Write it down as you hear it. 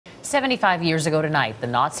75 years ago tonight, the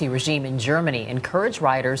Nazi regime in Germany encouraged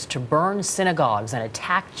rioters to burn synagogues and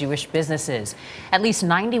attack Jewish businesses. At least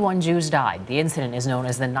 91 Jews died. The incident is known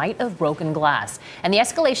as the Night of Broken Glass, and the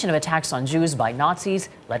escalation of attacks on Jews by Nazis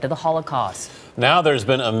led to the Holocaust. Now there's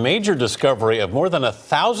been a major discovery of more than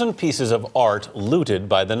 1,000 pieces of art looted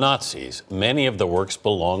by the Nazis. Many of the works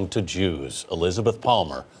belonged to Jews. Elizabeth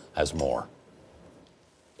Palmer has more.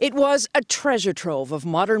 It was a treasure trove of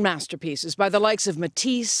modern masterpieces by the likes of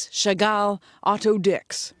Matisse, Chagall, Otto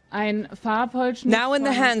Dix. Now in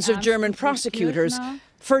the hands of German prosecutors,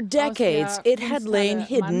 for decades it had lain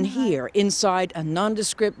hidden here inside a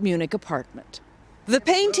nondescript Munich apartment. The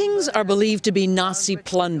paintings are believed to be Nazi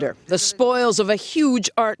plunder, the spoils of a huge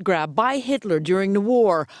art grab by Hitler during the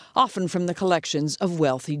war, often from the collections of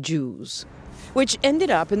wealthy Jews, which ended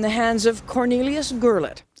up in the hands of Cornelius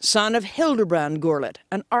Gurlitt, son of Hildebrand Gurlitt,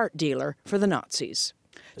 an art dealer for the Nazis.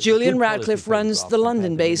 Julian Radcliffe runs the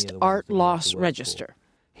London-based Art Loss Register.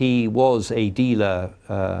 He was a dealer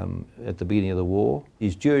at the beginning of the war.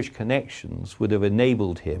 His Jewish connections would have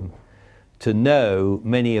enabled him to know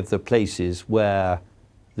many of the places where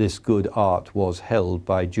this good art was held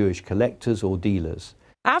by Jewish collectors or dealers.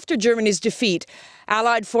 After Germany's defeat,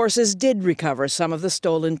 Allied forces did recover some of the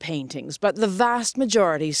stolen paintings, but the vast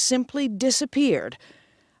majority simply disappeared.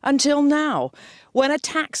 Until now, when a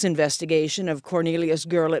tax investigation of Cornelius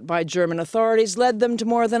Gurlitt by German authorities led them to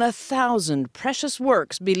more than 1,000 precious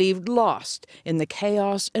works believed lost in the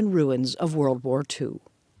chaos and ruins of World War II.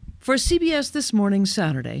 For CBS This Morning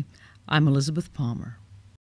Saturday, I'm Elizabeth Palmer.